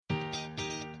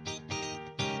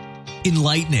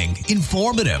Enlightening,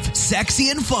 informative,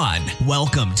 sexy, and fun.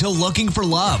 Welcome to Looking for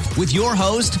Love with your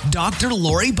host, Dr.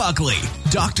 Lori Buckley.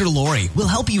 Dr. Lori will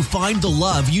help you find the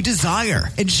love you desire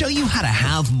and show you how to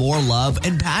have more love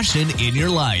and passion in your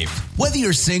life. Whether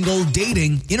you're single,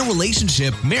 dating, in a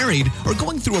relationship, married, or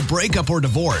going through a breakup or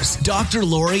divorce, Dr.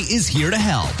 Lori is here to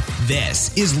help.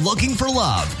 This is Looking for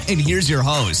Love, and here's your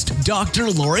host,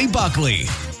 Dr. Lori Buckley.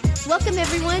 Welcome,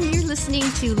 everyone. You're listening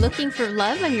to Looking for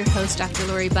Love. I'm your host, Dr.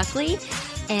 Lori Buckley,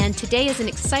 and today is an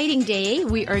exciting day.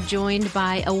 We are joined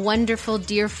by a wonderful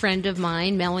dear friend of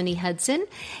mine, Melanie Hudson,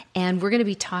 and we're going to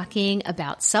be talking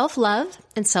about self-love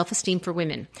and self-esteem for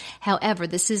women. However,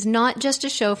 this is not just a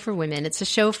show for women. It's a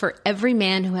show for every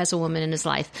man who has a woman in his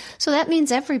life. So that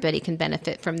means everybody can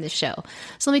benefit from this show.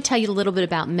 So let me tell you a little bit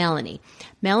about Melanie.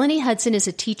 Melanie Hudson is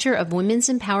a teacher of women's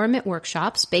empowerment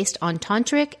workshops based on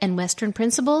tantric and Western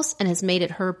principles and has made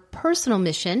it her personal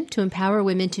mission to empower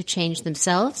women to change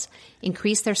themselves,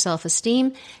 increase their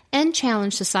self-esteem, and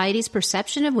challenge society's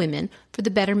perception of women for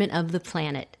the betterment of the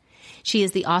planet. She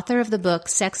is the author of the book,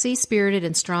 Sexy, Spirited,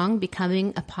 and Strong,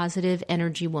 Becoming a Positive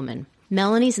Energy Woman.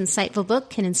 Melanie's insightful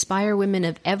book can inspire women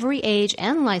of every age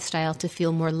and lifestyle to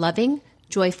feel more loving,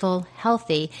 joyful,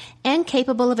 healthy, and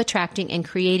capable of attracting and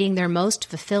creating their most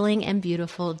fulfilling and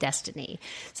beautiful destiny.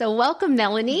 So welcome,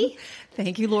 Melanie.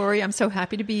 Thank you, Lori. I'm so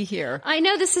happy to be here. I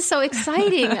know, this is so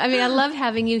exciting. I mean, I love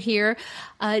having you here.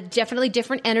 Definitely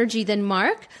different energy than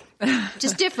Mark.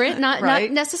 Just different, not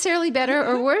necessarily better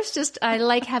or worse. Just I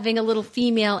like having a little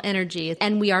female energy.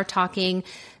 And we are talking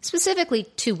specifically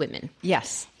to women.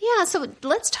 Yes. Yeah, so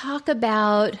let's talk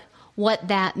about what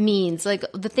that means. Like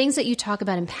the things that you talk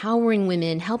about, empowering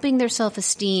women, helping their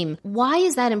self-esteem. Why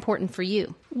is that important for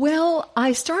you? Well,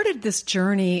 I started this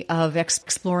journey of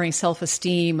exploring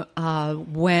self-esteem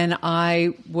when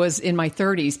I was in my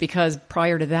 30s, because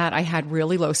prior to that, I had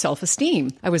really low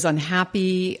self-esteem. I was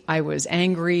unhappy. I was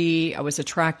angry. I was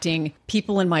attracting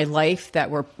people in my life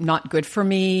that were not good for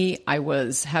me. I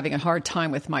was having a hard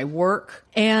time with my work.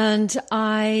 And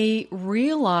I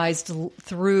realized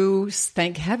through,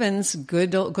 thank heavens,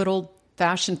 good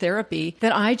old-fashioned therapy,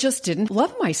 that I just didn't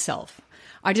love myself.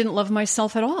 I didn't love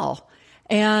myself at all.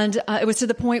 And it was to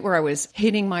the point where I was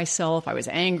hitting myself. I was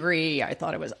angry. I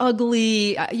thought I was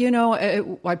ugly.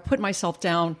 I put myself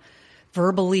down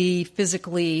verbally,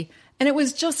 physically, and it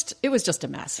was just a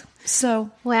mess.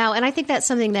 So wow. And I think that's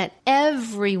something that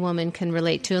every woman can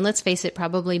relate to. And let's face it,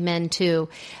 probably men too.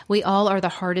 We all are the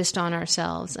hardest on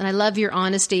ourselves. And I love your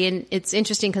honesty. And it's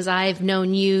interesting because I've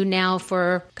known you now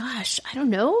for,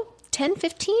 10,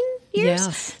 15 years?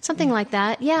 Yes. Something like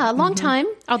that. Yeah, a long time,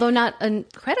 although not an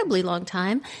incredibly long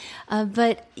time.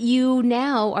 But you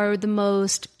now are the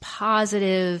most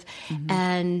positive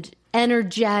and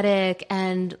energetic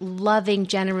and loving,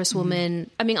 generous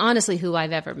woman, I mean, honestly, who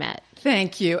I've ever met.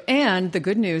 Thank you. And the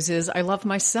good news is I love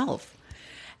myself.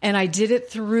 And I did it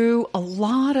through a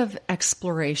lot of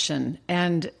exploration.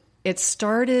 And it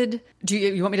started,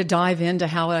 you want me to dive into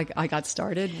how I got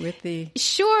started with the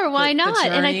Sure, why not?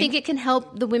 journey? And I think it can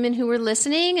help the women who are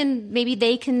listening, and maybe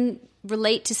they can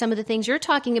relate to some of the things you're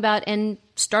talking about and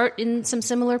start in some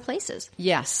similar places.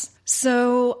 Yes.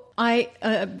 So I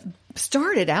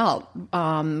started out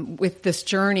with this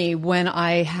journey when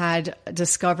I had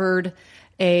discovered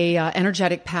a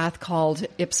energetic path called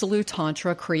Ipsalu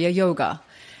Tantra Kriya Yoga.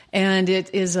 And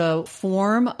it is a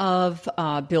form of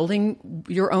building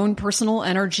your own personal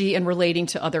energy and relating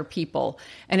to other people.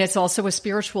 And it's also a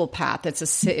spiritual path. It's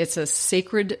a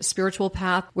sacred spiritual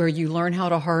path where you learn how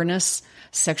to harness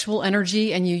sexual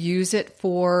energy and you use it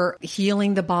for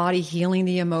healing the body, healing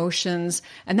the emotions.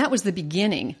 And that was the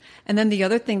beginning. And then the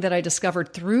other thing that I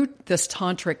discovered through this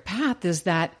tantric path is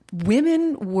that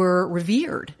women were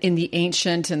revered in the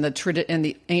ancient and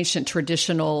the ancient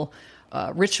traditional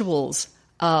rituals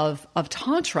of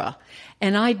Tantra.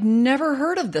 And I'd never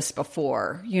heard of this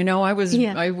before.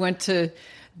 I went to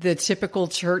the typical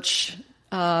church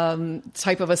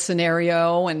type of a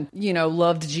scenario and,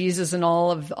 loved Jesus and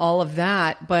all of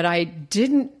that. But I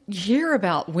didn't hear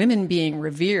about women being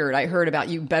revered. I heard about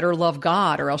you better love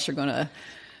God or else you're going to,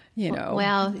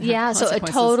 Well, yeah. So a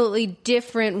totally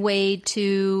different way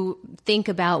to think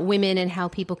about women and how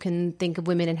people can think of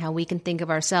women and how we can think of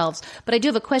ourselves. But I do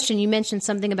have a question. You mentioned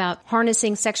something about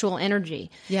harnessing sexual energy.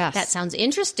 Yes. That sounds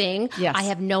interesting. Yes. I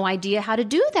have no idea how to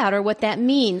do that or what that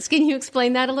means. Can you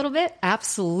explain that a little bit?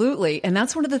 Absolutely. And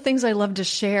that's one of the things I love to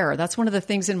share. That's one of the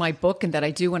things in my book and that I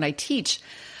do when I teach.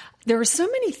 There are so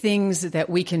many things that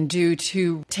we can do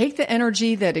to take the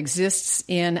energy that exists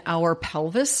in our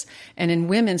pelvis, and in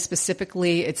women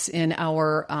specifically, it's in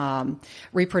our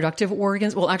reproductive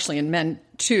organs. Well, actually in men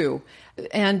too.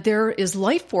 And there is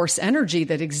life force energy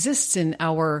that exists in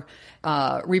our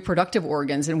reproductive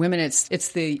organs. In women, it's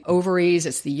the ovaries,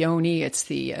 it's the yoni, it's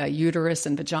the uterus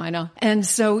and vagina. And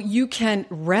so you can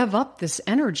rev up this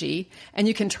energy and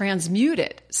you can transmute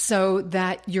it so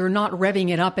that you're not revving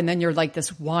it up and then you're like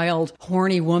this wild,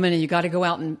 horny woman and you got to go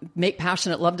out and make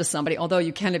passionate love to somebody, although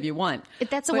you can if you want.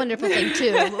 That's a wonderful thing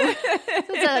too.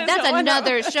 That's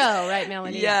another show, right,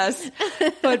 Melanie? Yes.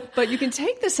 But you can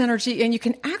take this energy and you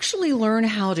can actually learn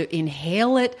how to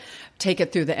inhale it, take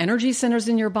it through the energy centers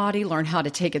in your body, learn how to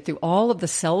take it through all of the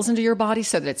cells into your body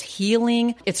so that it's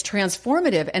healing, it's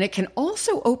transformative, and it can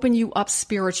also open you up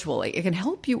spiritually. It can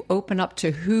help you open up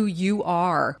to who you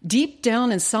are deep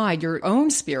down inside your own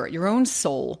spirit, your own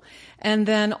soul. And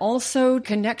then also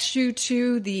connects you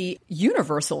to the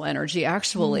universal energy,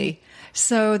 actually,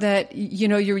 so that,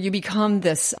 you become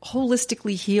this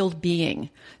holistically healed being,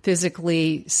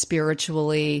 physically,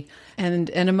 spiritually,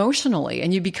 and emotionally.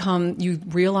 And you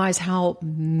realize how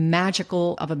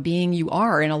magical of a being you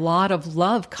are. And a lot of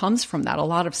love comes from that. A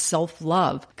lot of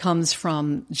self-love comes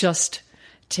from just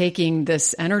taking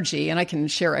this energy. And I can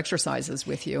share exercises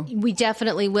with you. We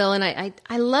definitely will. And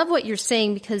I love what you're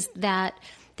saying, because that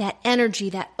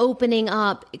energy, that opening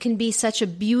up, it can be such a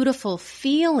beautiful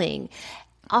feeling.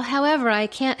 However, I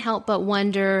can't help but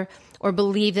wonder or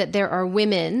believe that there are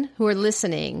women who are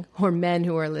listening, or men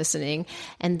who are listening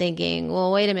and thinking,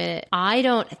 well, wait a minute, I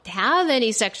don't have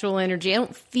any sexual energy. I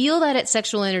don't feel that it's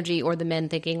sexual energy. Or the men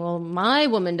thinking, well, my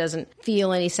woman doesn't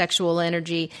feel any sexual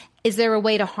energy. Is there a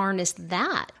way to harness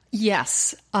that?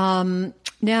 Yes.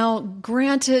 Now,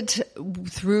 granted,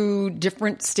 through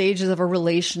different stages of a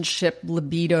relationship,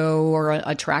 libido or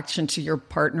attraction to your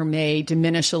partner may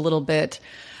diminish a little bit.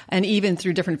 And even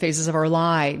through different phases of our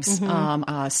lives,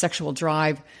 sexual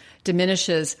drive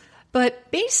diminishes.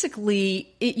 But basically,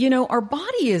 our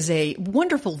body is a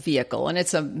wonderful vehicle, and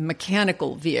it's a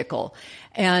mechanical vehicle.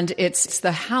 And it's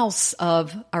the house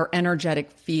of our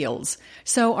energetic fields.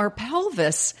 So our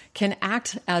pelvis can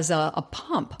act as a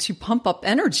pump to pump up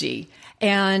energy.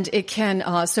 And it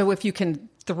can, so if you can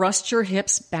thrust your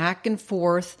hips back and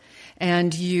forth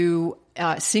and you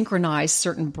synchronize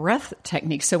certain breath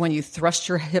techniques. So when you thrust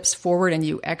your hips forward and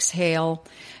you exhale,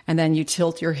 and then you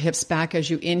tilt your hips back as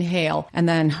you inhale, and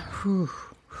then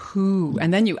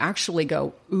and then you actually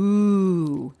go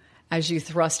ooh as you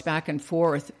thrust back and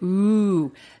forth,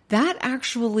 ooh, that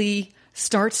actually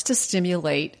starts to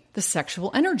stimulate the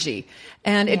sexual energy.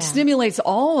 And it stimulates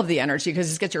all of the energy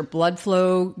because it gets your blood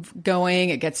flow going.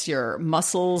 It gets your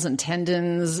muscles and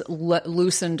tendons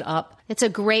loosened up. It's a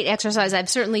great exercise. I've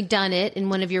certainly done it in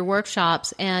one of your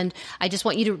workshops. And I just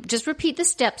want you to just repeat the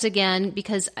steps again,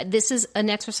 because this is an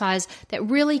exercise that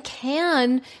really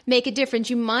can make a difference.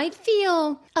 You might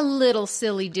feel a little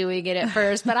silly doing it at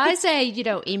first, but I say,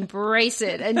 embrace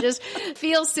it and just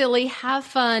feel silly, have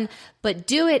fun, but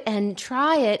do it and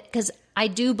try it, because I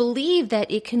do believe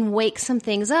that it can wake some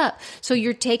things up. So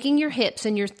you're taking your hips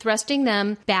and you're thrusting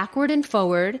them backward and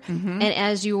forward. And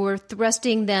as you're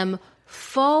thrusting them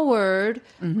forward,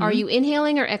 are you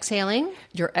inhaling or exhaling?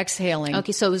 You're exhaling.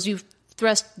 Okay, so as you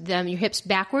thrust them, your hips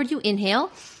backward, you inhale.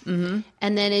 And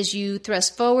then as you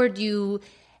thrust forward, you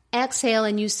exhale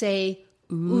and you say,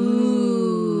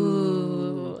 ooh.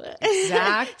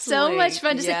 Exactly. So much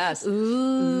fun to say,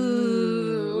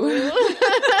 ooh.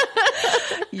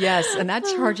 Yes, and that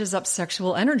charges up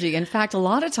sexual energy. In fact, a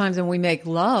lot of times when we make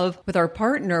love with our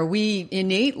partner, we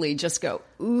innately just go,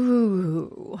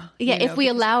 ooh. Yeah, if we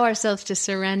allow ourselves to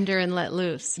surrender and let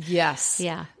loose. Yes.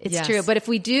 Yeah, it's true. But if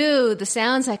we do, the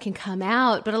sounds that can come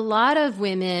out. But a lot of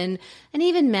women, and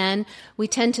even men, we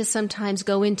tend to sometimes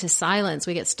go into silence.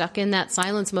 We get stuck in that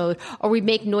silence mode, or we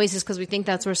make noises because we think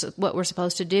that's what we're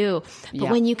supposed to do.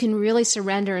 But when you can really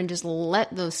surrender and just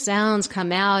let those sounds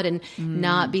come out and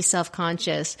not be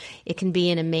self-conscious, it can be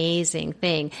an amazing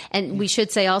thing. And we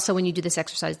should say also, when you do this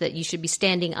exercise, that you should be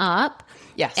standing up.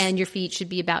 Yes. And your feet should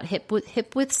be about hip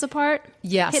widths apart.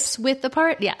 Yes. Hips width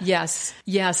apart. Yeah. Yes.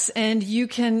 Yes. And you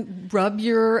can rub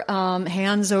your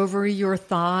hands over your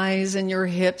thighs and your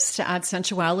hips to add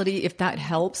sensuality if that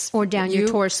helps. Or down your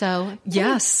torso.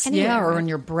 Yes. Anywhere. Or on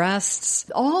your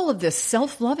breasts. All of this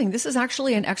self-loving. This is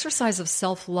actually an exercise of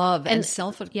self-love and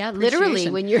self-appreciation. Yeah, literally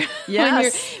when you're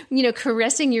when you're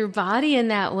caressing your body in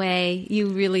that way, you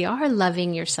really are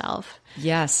loving yourself.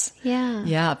 Yes. Yeah.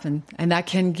 Yeah. And that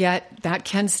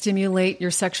can stimulate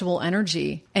your sexual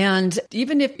energy. And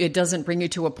even if it doesn't bring you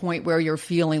to a point where you're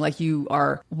feeling like you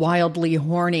are wildly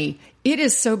horny, it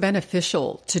is so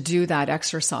beneficial to do that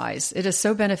exercise. It is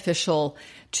so beneficial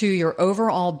to your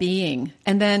overall being.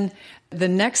 And then the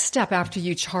next step after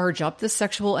you charge up the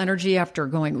sexual energy, after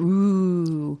going,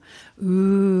 ooh,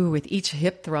 with each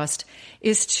hip thrust,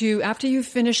 is to, after you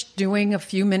finish doing a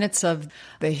few minutes of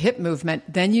the hip movement,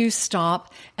 then you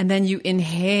stop and then you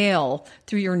inhale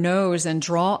through your nose and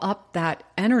draw up that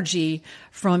energy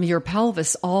from your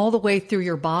pelvis all the way through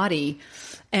your body.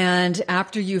 And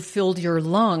after you've filled your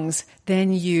lungs,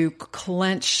 then you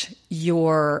clench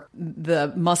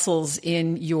the muscles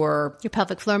in your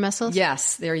pelvic floor muscles.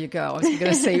 Yes, there you go. I was going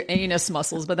to say anus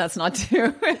muscles, but that's not true.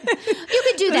 You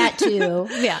could do that too.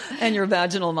 Yeah. And your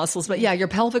vaginal muscles, but yeah, your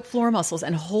pelvic floor muscles,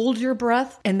 and hold your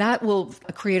breath, and that will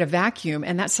create a vacuum,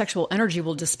 and that sexual energy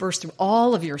will disperse through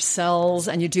all of your cells.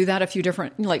 And you do that a few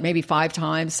different, like maybe 5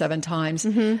 times, 7 times.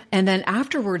 Mm-hmm. And then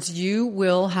afterwards you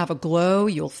will have a glow.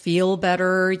 You'll feel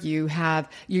better. You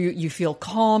feel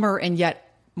calmer and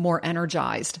yet more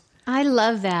energized. I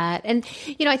love that. And,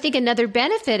 I think another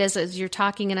benefit as you're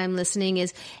talking and I'm listening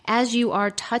is as you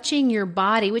are touching your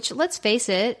body, which let's face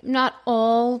it, not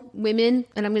all women,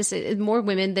 and I'm going to say more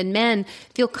women than men,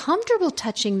 feel comfortable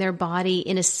touching their body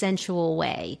in a sensual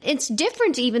way. It's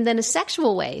different even than a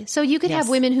sexual way. So you could have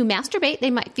women who masturbate.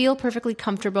 They might feel perfectly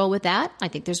comfortable with that. I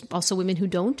think there's also women who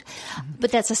don't,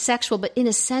 but that's a sexual, but in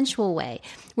a sensual way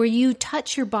where you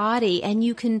touch your body and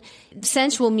you can,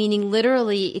 sensual meaning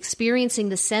literally experiencing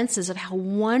the senses of how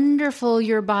wonderful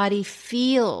your body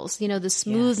feels, the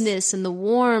smoothness and the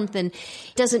warmth. And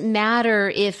it doesn't matter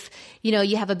if,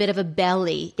 you have a bit of a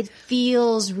belly, it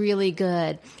feels really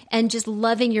good. And just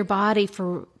loving your body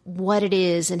for what it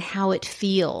is and how it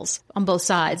feels on both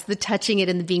sides, the touching it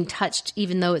and the being touched,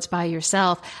 even though it's by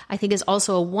yourself, I think is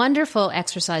also a wonderful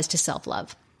exercise to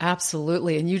self-love.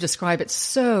 Absolutely. And you describe it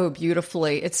so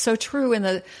beautifully. It's so true.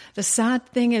 And the sad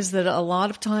thing is that a lot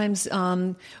of times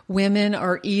women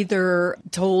are either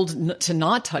told to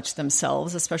not touch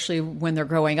themselves, especially when they're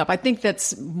growing up. I think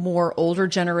that's more older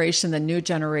generation than new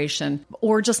generation,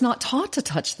 or just not taught to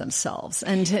touch themselves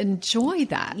and to enjoy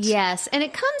that. Yes. And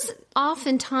it comes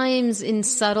oftentimes in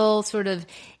subtle sort of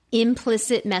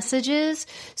implicit messages.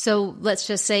 So let's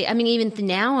just say, even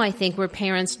now I think where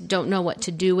parents don't know what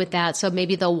to do with that. So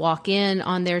maybe they'll walk in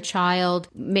on their child,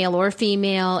 male or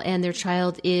female, and their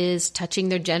child is touching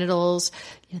their genitals.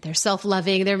 They're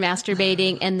self-loving, they're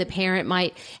masturbating, and the parent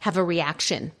might have a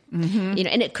reaction. Mm-hmm.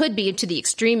 And it could be to the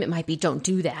extreme. It might be, don't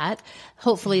do that.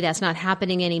 Hopefully that's not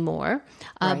happening anymore.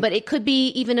 Right. But it could be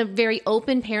even a very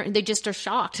open parent. They just are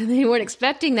shocked. They weren't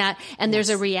expecting that. And there's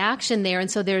a reaction there.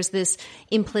 And so there's this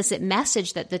implicit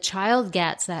message that the child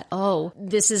gets that, oh,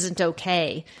 this isn't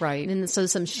okay. Right. And so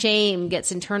some shame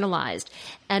gets internalized.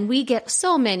 And we get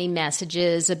so many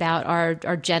messages about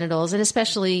our genitals, and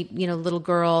especially, little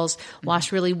girls,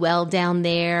 wash really well down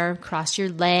there, cross your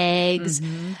legs.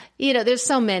 Mm-hmm. There's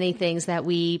so many things that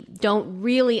we don't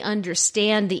really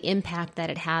understand the impact that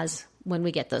it has when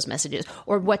we get those messages,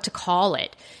 or what to call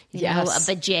it, a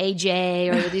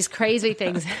vajayjay, or these crazy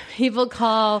things people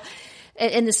call,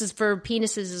 and this is for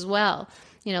penises as well.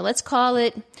 Let's call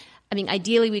it,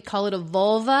 ideally we call it a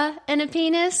vulva and a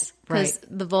penis, because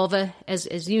the vulva,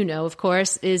 as you know, of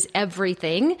course, is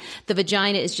everything. The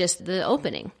vagina is just the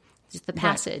opening, just the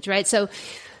passage, right? So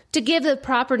to give the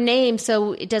proper name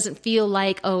so it doesn't feel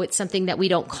like, oh, it's something that we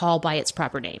don't call by its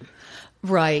proper name.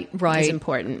 Right. Is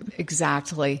important.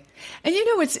 Exactly. And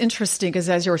it's interesting because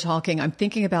as you were talking, I'm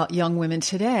thinking about young women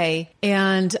today,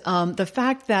 and the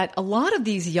fact that a lot of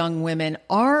these young women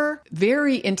are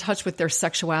very in touch with their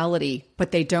sexuality,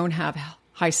 but they don't have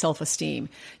high self-esteem.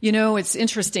 It's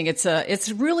interesting.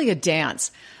 It's really a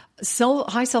dance. So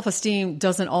high self-esteem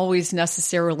doesn't always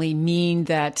necessarily mean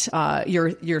that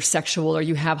you're sexual or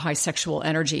you have high sexual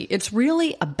energy. It's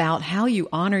really about how you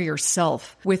honor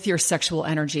yourself with your sexual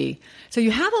energy. So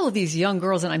you have all of these young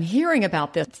girls, and I'm hearing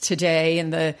about this today in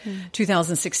the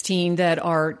 2016 that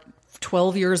are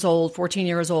 12 years old, 14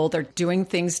 years old. They're doing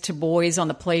things to boys on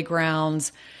the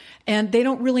playgrounds, and they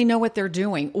don't really know what they're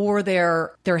doing, or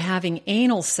they're having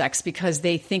anal sex because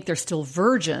they think they're still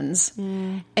virgins,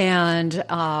 and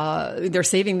they're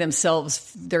saving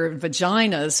themselves their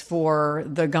vaginas for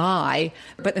the guy.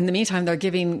 But in the meantime, they're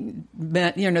giving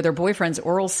their boyfriends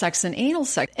oral sex and anal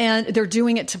sex, and they're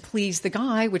doing it to please the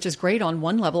guy, which is great on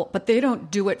one level, but they don't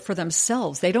do it for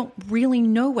themselves. They don't really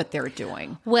know what they're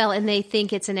doing. Well, and they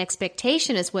think it's an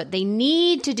expectation. It's what they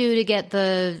need to do to get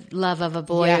the love of a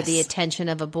boy or the attention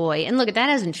of a boy. boy. And look, that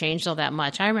hasn't changed all that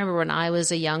much. I remember when I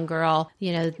was a young girl,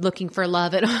 looking for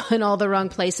love in all the wrong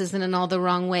places and in all the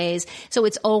wrong ways. So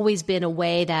it's always been a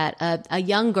way that a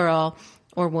young girl,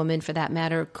 or woman for that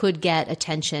matter, could get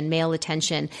attention, male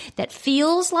attention that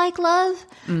feels like love.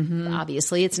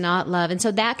 Obviously, it's not love. And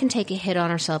so that can take a hit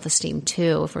on our self-esteem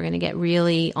too, if we're going to get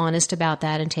really honest about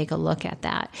that and take a look at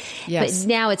that. Yes. But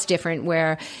now it's different,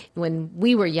 where when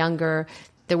we were younger,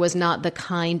 there was not the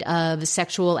kind of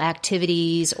sexual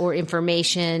activities or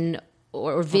information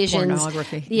or visions.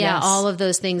 Pornography. Yeah, Yes. all of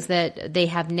those things that they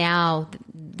have now,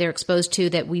 they're exposed to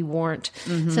that we weren't.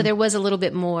 So there was a little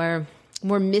bit more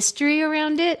mystery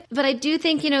around it. But I do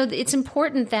think, it's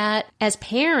important that as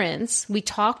parents, we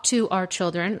talk to our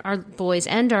children, our boys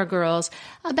and our girls,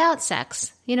 about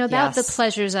sex, about the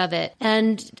pleasures of it,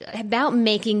 and about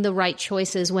making the right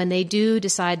choices when they do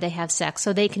decide they have sex,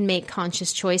 so they can make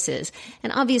conscious choices.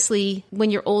 And obviously, when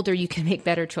you're older, you can make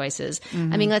better choices.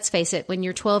 I mean, let's face it, when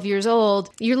you're 12 years old,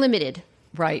 you're limited.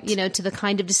 Right. To the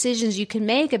kind of decisions you can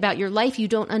make about your life. You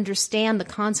don't understand the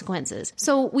consequences.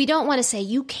 So we don't want to say,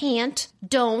 you can't,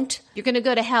 don't, you're going to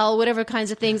go to hell, whatever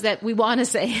kinds of things that we want to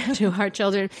say to our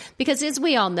children. Because as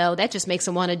we all know, that just makes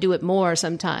them want to do it more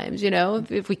sometimes.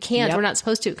 If we can't, we're not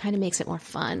supposed to, it kind of makes it more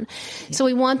fun. So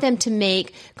we want them to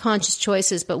make conscious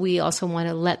choices, but we also want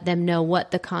to let them know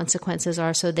what the consequences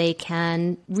are so they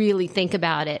can really think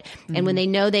about it. And when they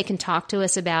know they can talk to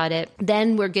us about it,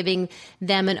 then we're giving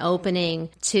them an opening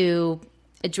to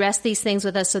address these things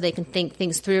with us so they can think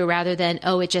things through, rather than,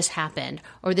 oh, it just happened,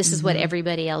 or this is what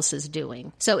everybody else is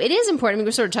doing. So it is important. I mean,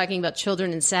 we're sort of talking about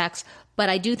children and sex, but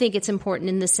I do think it's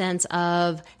important in the sense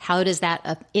of how does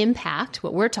that impact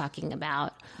what we're talking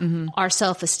about, our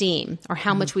self-esteem, or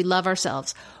how much we love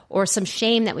ourselves, or some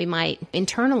shame that we might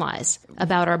internalize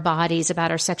about our bodies, about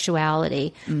our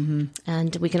sexuality.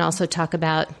 And we can also talk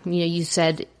about, you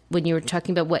said, when you were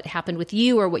talking about what happened with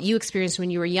you or what you experienced when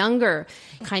you were younger,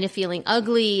 kind of feeling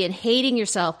ugly and hating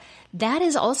yourself, that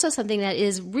is also something that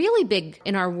is really big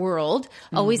in our world,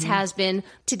 always has been.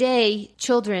 Today,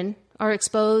 children are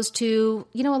exposed to,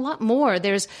 a lot more.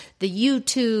 There's the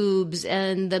YouTubes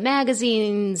and the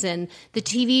magazines and the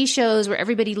TV shows where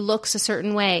everybody looks a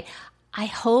certain way. I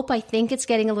think it's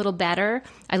getting a little better.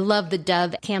 I love the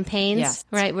Dove campaigns,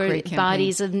 right? Where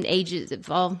bodies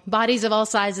of all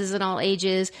sizes and all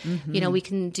ages, we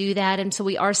can do that. And so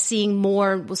we are seeing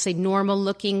more, we'll say, normal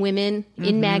looking women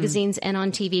in magazines and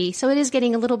on TV. So it is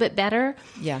getting a little bit better.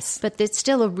 Yes. But it's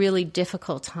still a really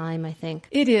difficult time, I think.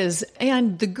 It is.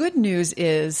 And the good news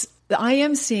is that I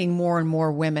am seeing more and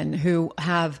more women who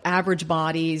have average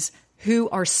bodies, who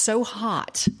are so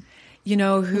hot,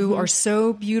 who are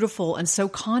so beautiful and so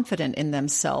confident in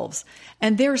themselves.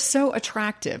 And they're so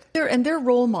attractive. They're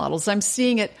role models. I'm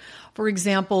seeing it. For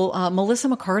example, Melissa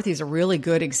McCarthy is a really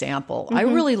good example. I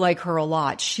really like her a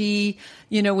lot. She,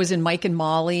 was in Mike and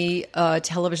Molly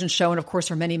television show, and of course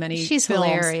her many She's films.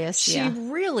 Hilarious. She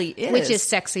really is. Which is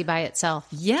sexy by itself.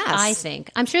 Yes. I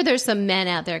think. I'm sure there's some men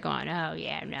out there going, oh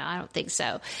yeah, no, I don't think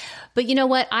so. But you know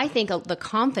what? I think the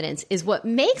confidence is what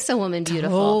makes a woman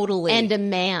beautiful. Totally. And a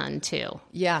man too.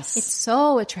 Yes. It's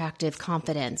so attractive,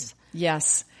 confidence.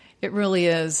 Yes. It really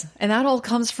is. And that all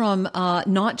comes from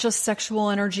not just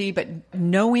sexual energy, but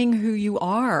knowing who you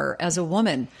are as a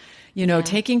woman.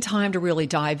 Taking time to really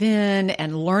dive in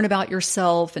and learn about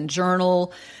yourself and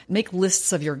journal, make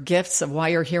lists of your gifts, of why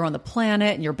you're here on the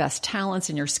planet and your best talents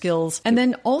and your skills. And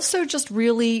then also just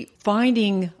really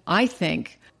finding, I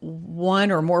think,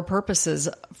 one or more purposes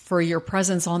for your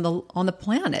presence on the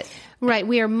planet. Right.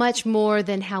 We are much more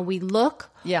than how we look.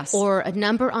 Yes. Or a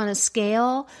number on a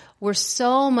scale. We're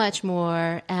so much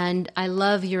more. And I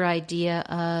love your idea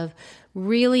of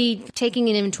really taking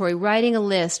an inventory, writing a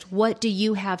list. What do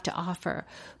you have to offer?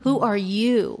 Who are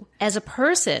you as a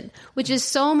person? Which is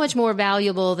so much more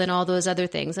valuable than all those other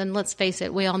things. And let's face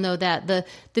it, we all know that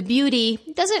the beauty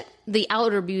doesn't, the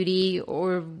outer beauty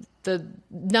or the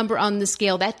number on the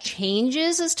scale, that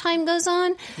changes as time goes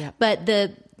on. Yep. But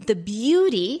the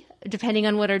beauty, depending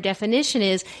on what our definition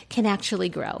is, can actually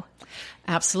grow.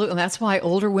 Absolutely. And that's why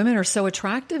older women are so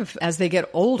attractive as they get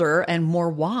older and more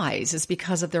wise, is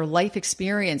because of their life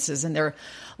experiences, and they're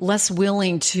less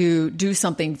willing to do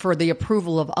something for the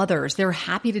approval of others. They're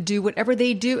happy to do whatever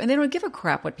they do, and they don't give a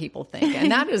crap what people think.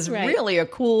 And that is Right. really a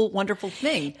cool, wonderful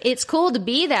thing. It's cool to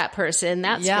be that person,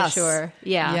 that's Yes. for sure.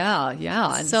 Yeah.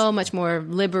 Yeah. And So much more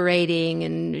liberating,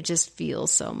 and it just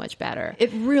feels so much better.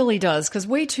 it really does, because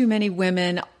way too many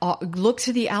women look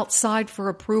to the outside for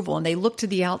approval, and they look to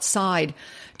the outside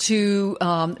to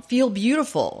feel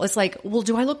beautiful. It's like, well,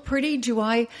 do I look pretty?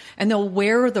 And they'll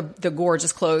wear the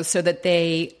gorgeous clothes so that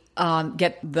they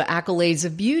get the accolades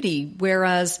of beauty.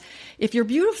 Whereas if you're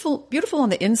beautiful on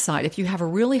the inside, if you have a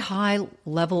really high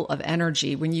level of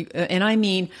energy, and I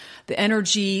mean the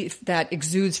energy that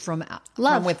exudes from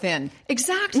within.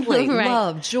 Exactly. Right.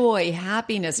 Love, joy,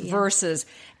 happiness versus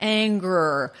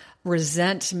anger,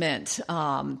 resentment,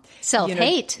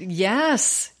 self-hate.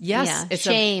 Yes. Yeah, It's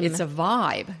shame. It's a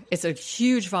vibe. It's a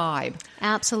huge vibe.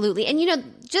 Absolutely. And,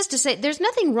 just to say, there's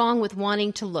nothing wrong with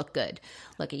wanting to look good.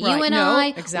 Look at you Right. and No,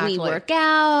 I. exactly. We work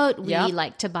out. We Yep.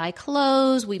 like to buy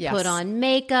clothes. We Yes. put on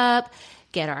makeup,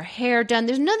 get our hair done.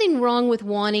 There's nothing wrong with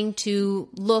wanting to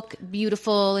look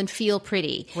beautiful and feel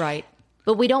pretty. Right.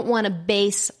 But we don't want to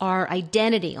base our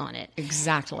identity on it.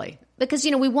 Exactly. Because,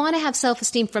 we want to have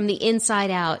self-esteem from the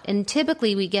inside out. And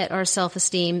typically we get our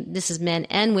self-esteem, this is men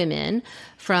and women,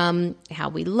 from how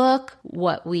we look,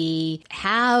 what we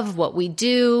have, what we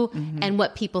do, and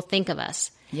what people think of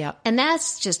us. Yep. And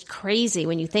that's just crazy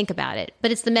when you think about it. But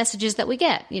it's the messages that we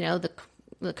get,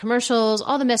 the commercials,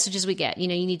 all the messages we get. You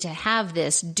need to have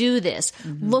this, do this,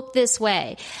 look this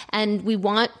way. And we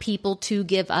want people to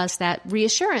give us that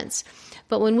reassurance.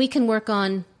 But when we can work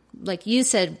on, like you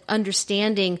said,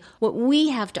 understanding what we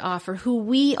have to offer, who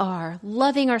we are,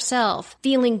 loving ourselves,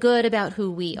 feeling good about who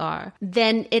we are,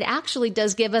 then it actually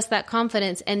does give us that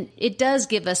confidence, and it does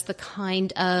give us the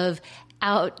kind of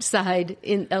outside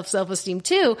of self-esteem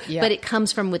too, but it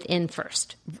comes from within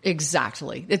first.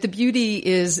 Exactly. That the beauty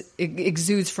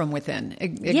exudes from within.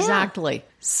 Exactly.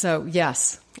 So,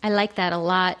 yes. I like that a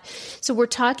lot. So we're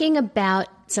talking about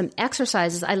some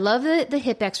exercises. I love the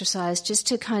hip exercise, just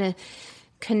to kind of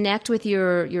connect with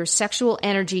your sexual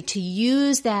energy, to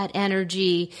use that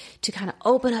energy to kind of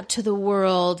open up to the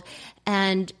world.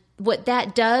 And what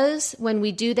that does when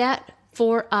we do that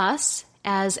for us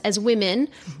as women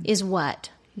is what?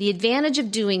 The advantage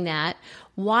of doing that.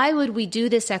 Why would we do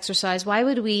this exercise? Why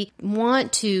would we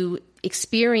want to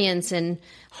experience and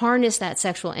harness that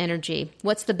sexual energy?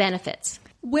 What's the benefits?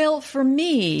 Well, for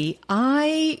me,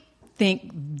 I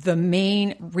think the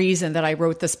main reason that I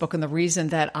wrote this book and the reason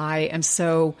that I am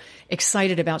so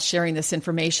excited about sharing this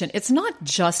information, it's not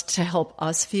just to help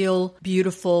us feel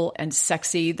beautiful and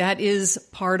sexy. That is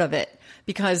part of it,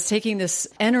 because taking this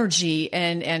energy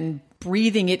and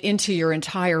breathing it into your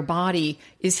entire body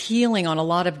is healing on a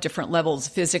lot of different levels.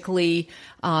 Physically,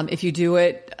 if you do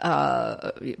it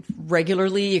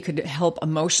regularly, it could help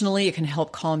emotionally. It can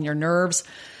help calm your nerves.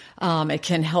 It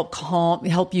can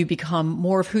help you become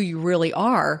more of who you really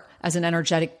are as an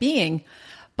energetic being.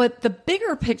 But the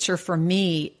bigger picture for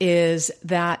me is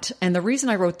that, and the reason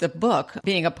I wrote the book,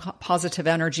 being a positive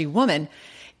energy woman,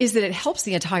 is that it helps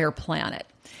the entire planet.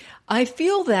 I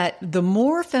feel that the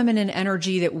more feminine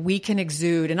energy that we can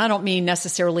exude, and I don't mean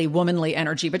necessarily womanly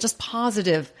energy, but just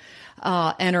positive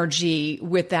energy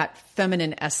with that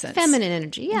feminine essence. Feminine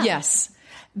energy, yeah. Yes.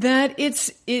 That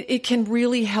it can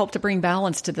really help to bring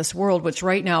balance to this world, which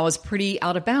right now is pretty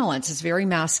out of balance. It's very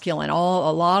masculine.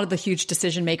 A lot of the huge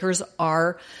decision makers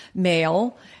are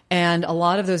male, and a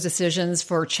lot of those decisions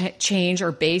for change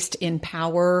are based in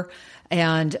power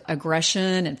and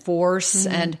aggression and force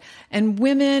and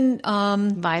women,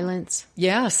 violence.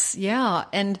 Yes. Yeah.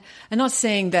 And I'm not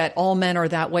saying that all men are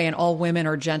that way and all women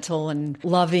are gentle and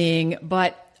loving,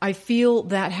 but I feel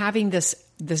that having this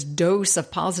dose of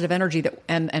positive energy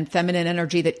and feminine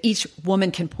energy that each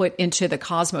woman can put into the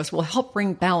cosmos will help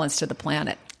bring balance to the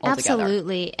planet altogether.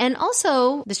 Absolutely. And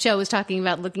also, the show is talking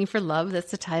about looking for love.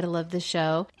 That's the title of the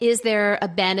show. Is there a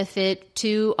benefit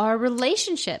to our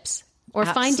relationships or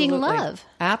finding love?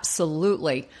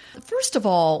 Absolutely. First of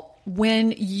all,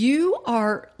 when you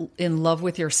are in love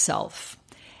with yourself,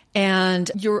 and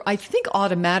you're, I think,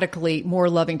 automatically more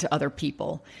loving to other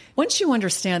people. Once you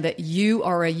understand that you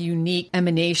are a unique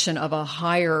emanation of a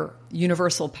higher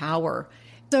universal power.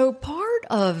 So part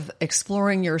of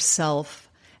exploring yourself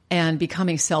and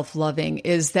becoming self-loving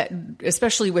is that,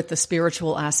 especially with the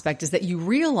spiritual aspect, is that you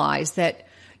realize that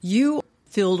you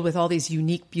filled with all these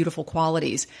unique, beautiful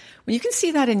qualities. When you can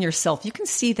see that in yourself, you can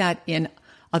see that in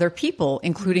other people,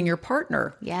 including your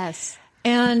partner. Yes.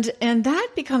 And that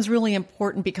becomes really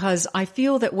important, because I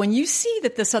feel that when you see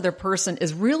that this other person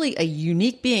is really a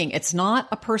unique being, it's not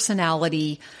a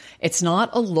personality, it's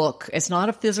not a look, it's not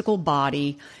a physical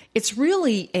body, it's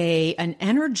really an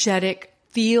energetic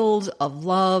field of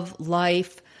love,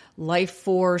 life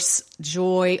force,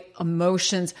 joy,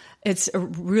 emotions. It's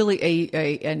really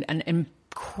an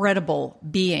incredible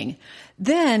being.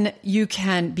 Then you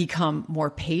can become more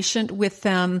patient with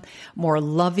them, more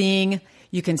loving.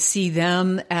 You can see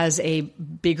them as a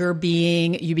bigger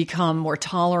being. You become more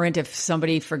tolerant. If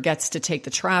somebody forgets to take the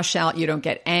trash out, you don't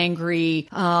get angry.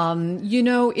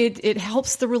 It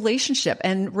helps the relationship,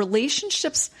 and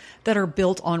relationships that are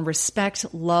built on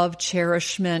respect, love,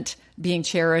 cherishment, being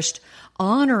cherished,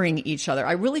 honoring each other.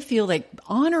 I really feel like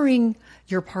honoring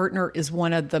your partner is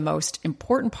one of the most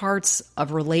important parts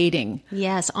of relating.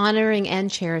 Yes, honoring and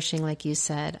cherishing, like you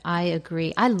said. I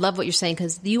agree. I love what you're saying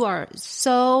because you are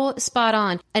so spot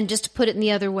on. And just to put it in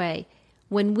the other way,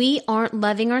 when we aren't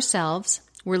loving ourselves,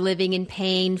 we're living in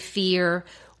pain, fear.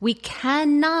 We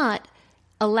cannot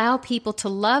allow people to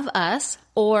love us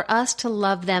or us to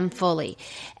love them fully.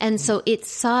 And so it's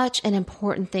such an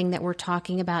important thing that we're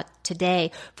talking about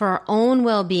today for our own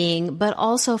well-being, but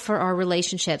also for our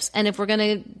relationships. And if we're going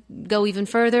to go even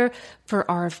further,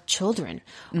 for our children,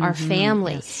 our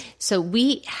family. Yes. So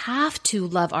we have to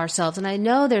love ourselves. And I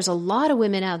know there's a lot of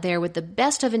women out there with the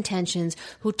best of intentions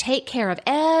who take care of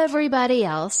everybody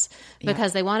else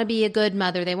because they want to be a good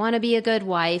mother, they want to be a good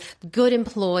wife, good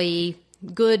employee,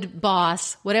 good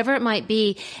boss, whatever it might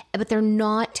be, but they're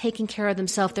not taking care of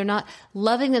themselves. They're not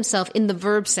loving themselves in the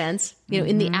verb sense,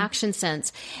 in the action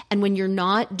sense. And when you're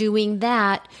not doing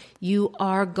that, you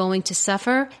are going to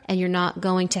suffer and you're not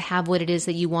going to have what it is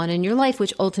that you want in your life,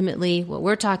 which ultimately what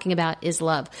we're talking about is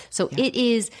love. So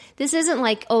this isn't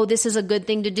like, oh, this is a good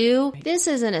thing to do. This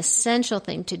is an essential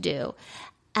thing to do.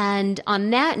 And on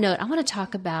that note, I want to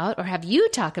talk about, or have you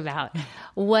talk about,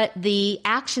 what the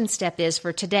action step is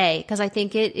for today, because I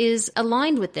think it is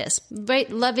aligned with this,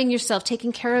 right? Loving yourself,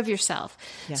 taking care of yourself.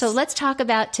 Yes. So let's talk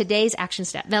about today's action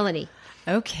step. Melanie.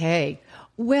 Okay.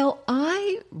 Well,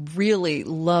 I really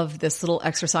love this little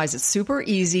exercise. It's super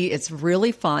easy. It's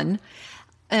really fun.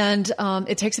 And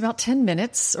it takes about 10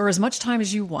 minutes or as much time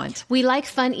as you want. We like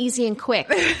fun, easy, and quick.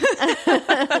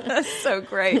 So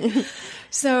great.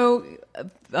 So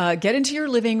get into your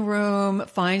living room,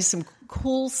 find some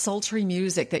cool, sultry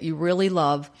music that you really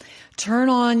love. Turn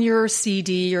on your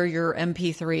CD or your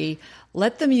MP3.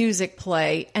 Let the music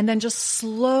play and then just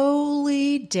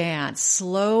slowly dance.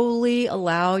 Slowly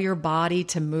allow your body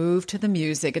to move to the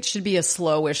music. It should be a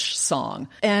slowish song.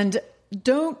 And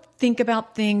don't think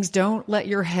about things. Don't let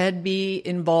your head be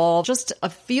involved. Just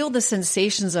feel the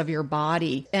sensations of your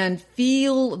body and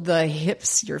feel the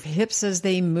hips, your hips as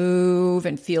they move,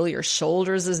 and feel your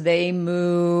shoulders as they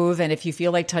move. And if you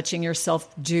feel like touching yourself,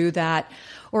 do that.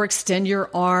 Or extend your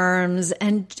arms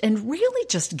and really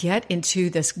just get into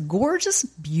this gorgeous,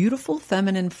 beautiful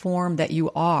feminine form that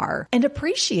you are and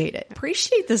appreciate it.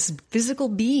 Appreciate this physical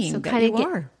being that you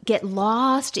are. Get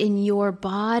lost in your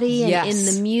body and in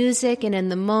the music and in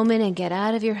the moment and get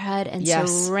out of your head and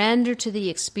surrender to the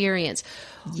experience,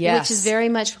 which is very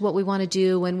much what we want to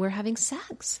do when we're having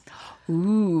sex.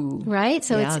 Ooh. Right?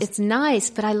 So it's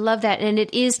nice, but I love that. And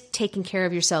it is taking care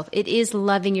of yourself. It is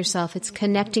loving yourself. It's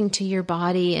connecting to your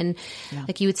body and,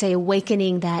 like you would say,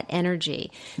 awakening that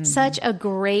energy. Such a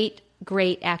great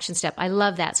action step. I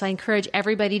love that. So I encourage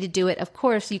everybody to do it. Of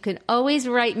course, you can always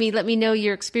write me. Let me know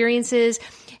your experiences.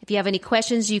 If you have any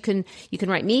questions, you can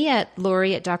write me at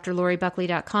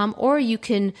Lori@drloribuckley.com, or you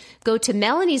can go to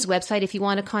Melanie's website if you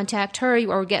want to contact her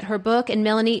or get her book. And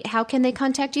Melanie, how can they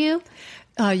contact you?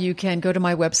 You can go to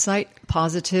my website,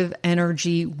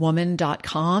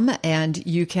 positiveenergywoman.com, and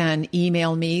you can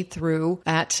email me through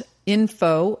at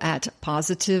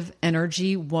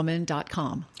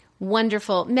info@positiveenergywoman.com.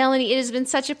 Wonderful. Melanie, it has been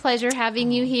such a pleasure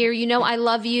having you here. You know, I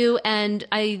love you and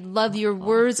I love your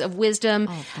words of wisdom.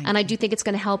 And I do think it's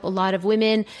going to help a lot of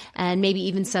women and maybe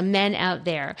even some men out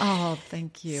there. Oh,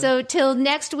 thank you. So till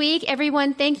next week,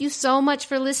 everyone, thank you so much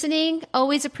for listening.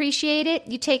 Always appreciate it.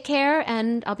 You take care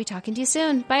and I'll be talking to you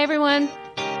soon. Bye, everyone.